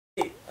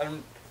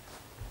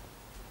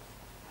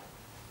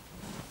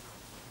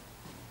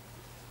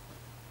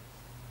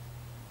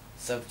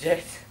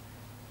Subject: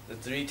 the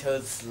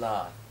three-toed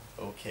sloth.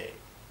 Okay.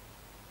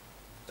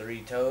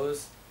 Three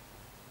toes.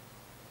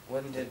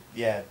 When did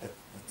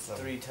that's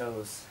three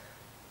toes?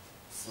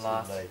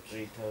 Sloth. So like,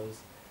 3 toes.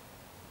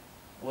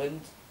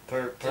 When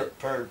per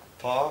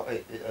paw?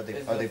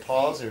 Are they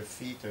paws or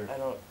feet or? I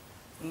don't.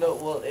 No.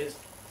 Well,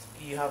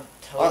 you have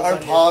toes.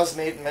 Aren't paws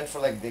meant for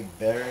like big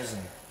bears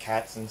and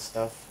cats and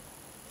stuff?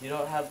 You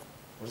don't have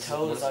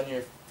toes on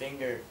your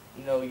finger.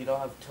 No, you don't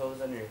have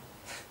toes on your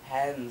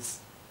hands.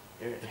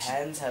 Your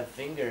hands have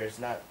fingers,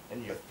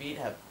 and your feet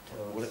have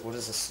toes. What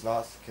is a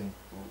sloth?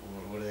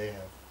 What do they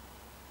have?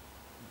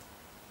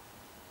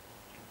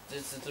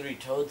 It's a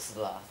three-toed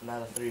sloth,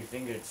 not a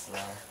three-fingered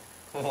sloth.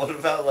 What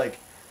about like,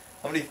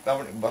 how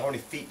many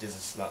feet does a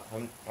sloth?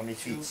 How many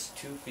feet?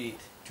 2 feet.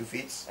 2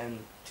 feet?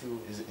 And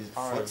 2 Is it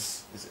arms.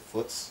 foots? Is it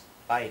foots?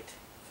 Fight.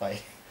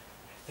 Fight.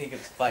 I think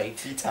it's fight.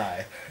 Feet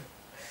high.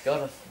 You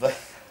wanna fight?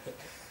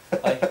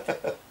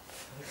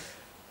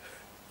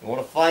 You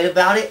wanna fight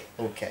about it?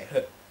 Okay.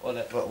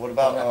 But what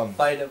about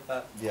fight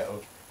about? Yeah.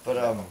 Okay.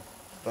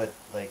 But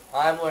like.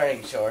 I'm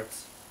wearing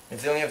shorts.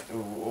 If they only have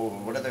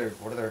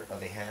are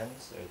they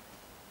hands? Or?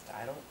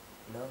 I don't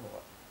know.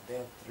 They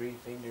have 3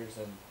 fingers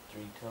and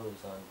 3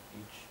 toes on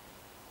each.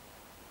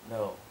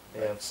 No,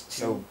 they have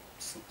two.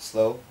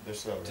 Slow? They're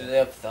slow. Right? Do they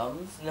have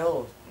thumbs?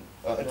 No.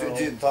 No.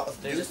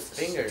 They're just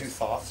fingers. Do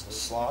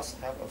sloths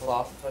have a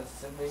sloth?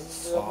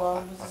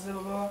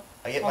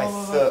 I get my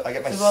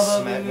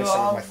smack mixed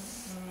up with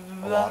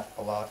my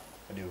a lot.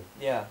 I do.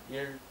 Yeah,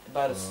 you're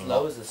about as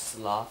slow as a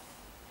sloth.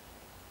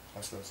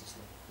 How slow is a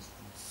sloth?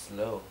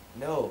 Slow.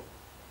 No.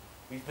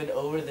 We've been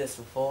over this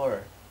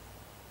before.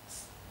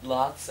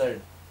 Sloths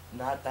are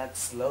not that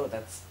slow.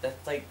 That's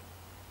like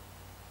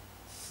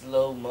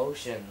slow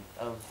motion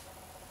of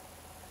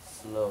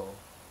slow.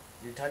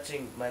 You're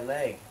touching my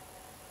leg.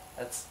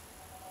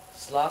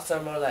 Sloths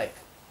are more like.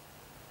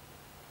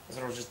 That's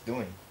what I was just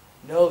doing.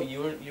 No,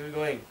 you were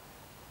going.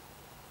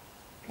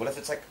 What if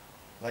it's like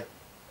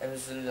And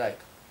it's really like.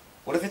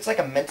 What if it's like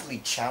a mentally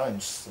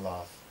challenged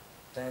sloth?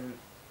 Then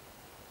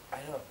I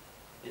don't.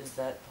 Is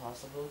that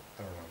possible?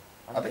 I don't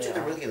know. I bet you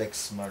they're really like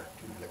smart,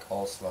 dude. Like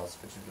all sloths,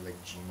 I bet you they're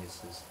like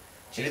geniuses.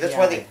 Maybe that's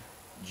why they.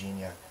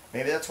 Genia.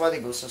 Maybe that's why they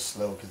go so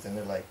slow, because then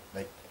they're like.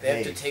 They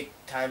have to take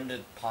time to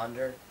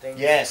ponder things?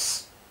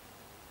 Yes!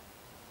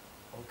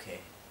 Okay.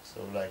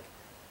 So, like,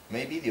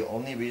 maybe the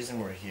only reason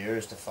we're here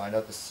is to find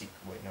out the secret.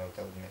 Wait, no,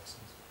 that would make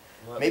sense.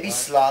 Maybe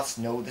sloths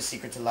know the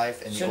secret to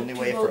life, and the only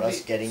way for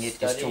us getting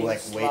it is to,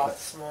 like, wait.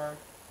 More?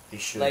 They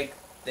should. Like,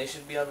 they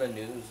should be on the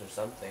news or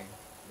something.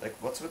 Like,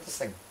 what's with this,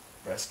 like,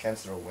 breast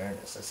cancer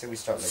awareness? I say we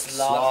start, like,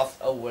 sloth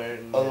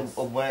awareness.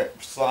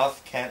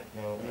 Sloth can't,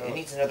 no, it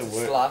needs another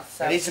word.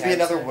 Sloths It needs to be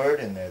another word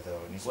in there,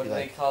 though. It needs what to be do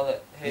like, they call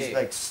it? Hey, it's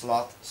like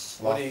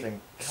slothing. What do you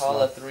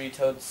call a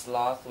three-toed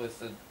sloth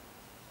with a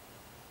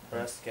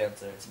breast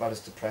cancer? It's about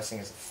as depressing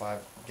as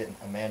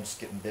a man just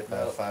getting bit by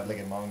a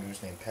 5-legged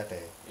mongoose named Pepe.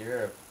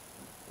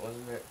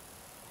 Wasn't it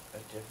a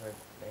different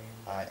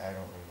name? I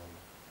don't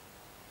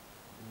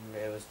remember.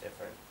 It was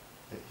different.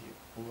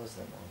 Who was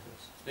that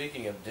mongoose?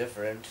 Speaking of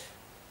different,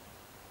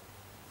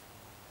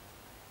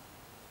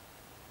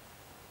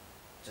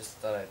 just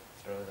thought I'd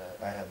throw that.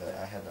 I had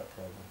that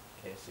problem.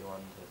 In case you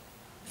wanted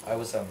to. I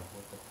was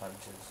with the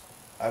punches.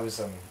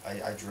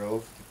 I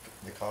drove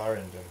the car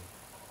and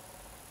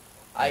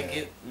I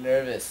get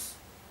nervous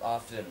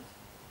often.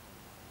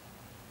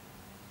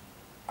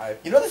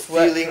 You know the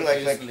feeling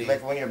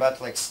like when you're about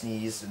to like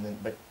sneeze and then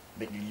but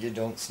you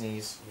don't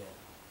sneeze. Yeah.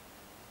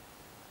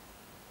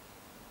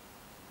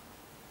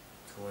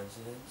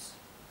 Coincidence?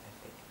 I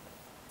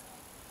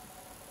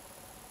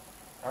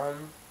think.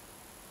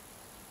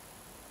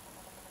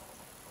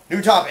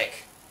 New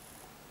topic.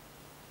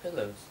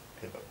 Pillows.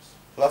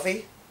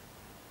 Fluffy.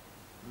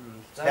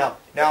 Now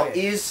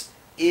okay. is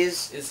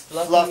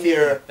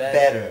fluffier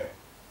better?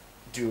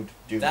 Dude.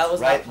 That was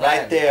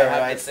right there,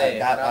 right?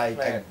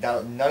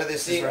 None of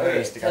this is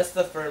rehearsed. Test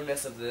the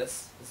firmness of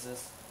this. Is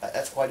this?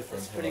 That's quite a firm.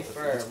 It's pretty pillow.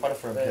 firm. It's quite a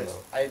firm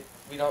pillow.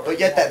 We don't. But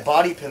yet that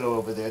body pillow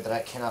over there that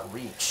I cannot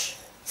reach.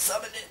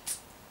 Summon it.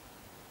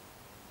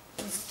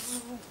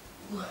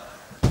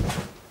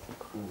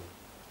 Cool.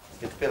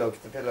 Get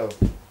the pillow.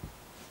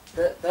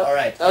 All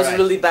right. That was a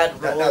really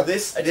bad roll. Now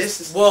this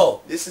is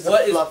whoa. This is a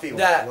fluffy one.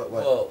 That?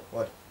 What?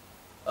 What?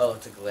 Oh,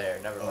 it's a glare.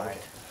 Never mind. Okay.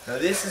 Now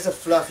this is a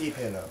fluffy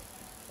pillow.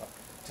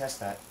 Test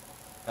that.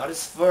 Not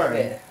as firm.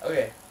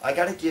 Okay. I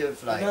gotta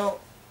give like.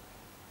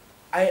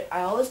 I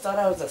always thought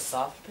I was a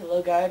soft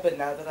pillow guy, but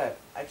now that I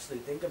actually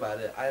think about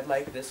it, I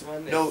like this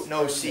one.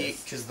 No. See,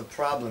 because the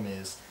problem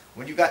is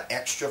when you got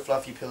extra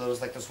fluffy pillows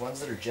like those ones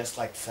that are just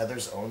like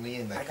feathers only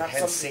and like the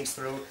head sinks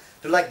through.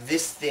 They're like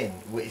this thin.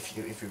 If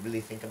you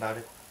really think about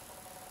it,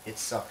 it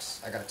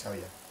sucks. I gotta tell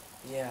you.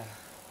 Yeah.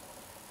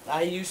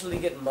 I usually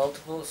get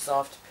multiple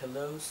soft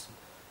pillows,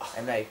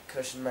 and I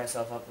cushion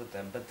myself up with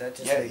them, but that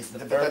just makes the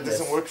firmness. But that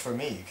doesn't work for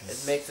me.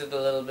 It makes it a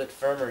little bit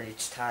firmer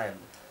each time.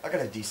 I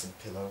got a decent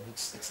pillow.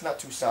 It's not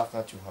too soft,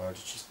 not too hard.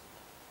 It's just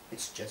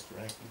It's just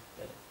right.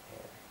 Bit of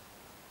hair.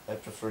 I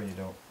prefer you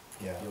don't.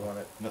 Yeah. You want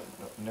it?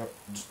 No,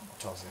 just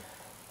toss it.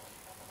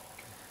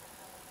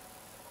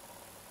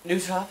 New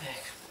topic.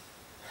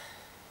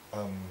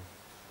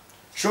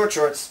 Short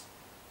shorts.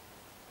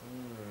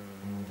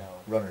 No.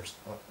 Runners.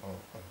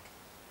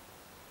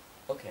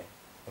 Okay.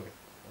 Okay.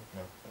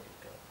 No.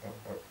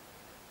 Go.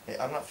 Hey,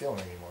 I'm not feeling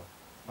it anymore.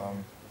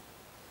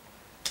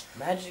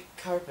 Magic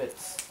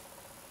carpets.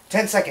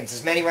 10 seconds.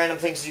 As many random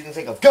things as you can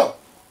think of. Go!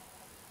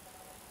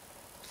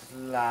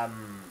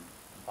 Slam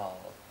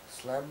ball.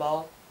 Slam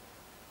ball.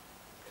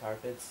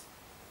 Carpets.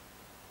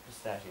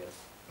 Pistachios.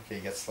 Okay,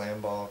 you got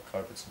slam ball,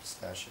 carpets, and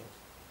pistachios.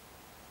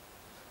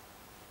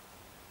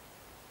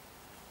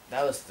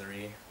 That was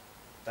 3.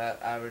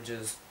 That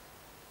averages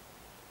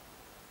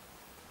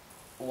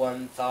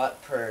 1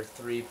 thought per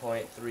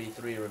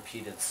 3.33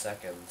 repeated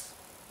seconds.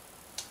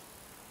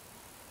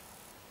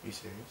 Are you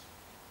serious?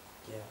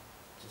 Yeah,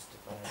 just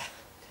divide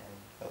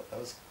 10 That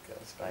was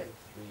by good.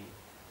 3.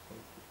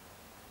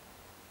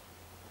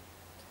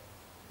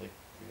 Like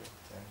 3 out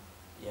of 10.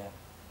 Yeah.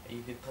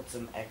 You could put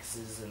some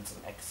x's and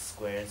some x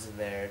squares in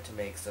there to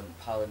make some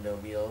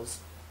polynomials.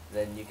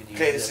 Then you could use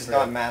Okay, this it is for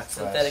not math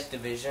class. synthetic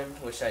division,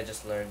 which I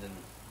just learned in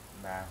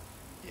math.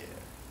 Yeah.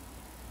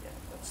 Yeah,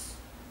 that's...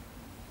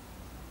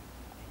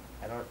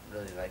 I don't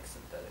really like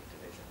synthetic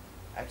division.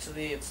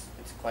 Actually, it's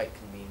quite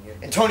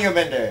convenient. Antonio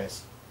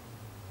Banderas.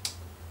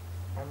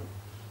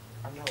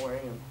 I'm not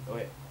wearing him. Oh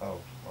wait. Oh.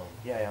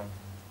 Yeah, I am.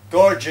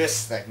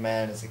 Gorgeous. That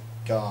man is a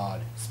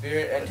god.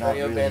 Spirit But not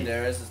Antonio really.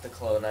 Banderas is the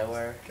clone I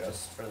wear, God.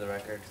 just for the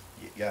record.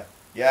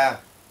 Yeah.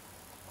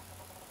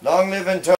 Long live Antonio.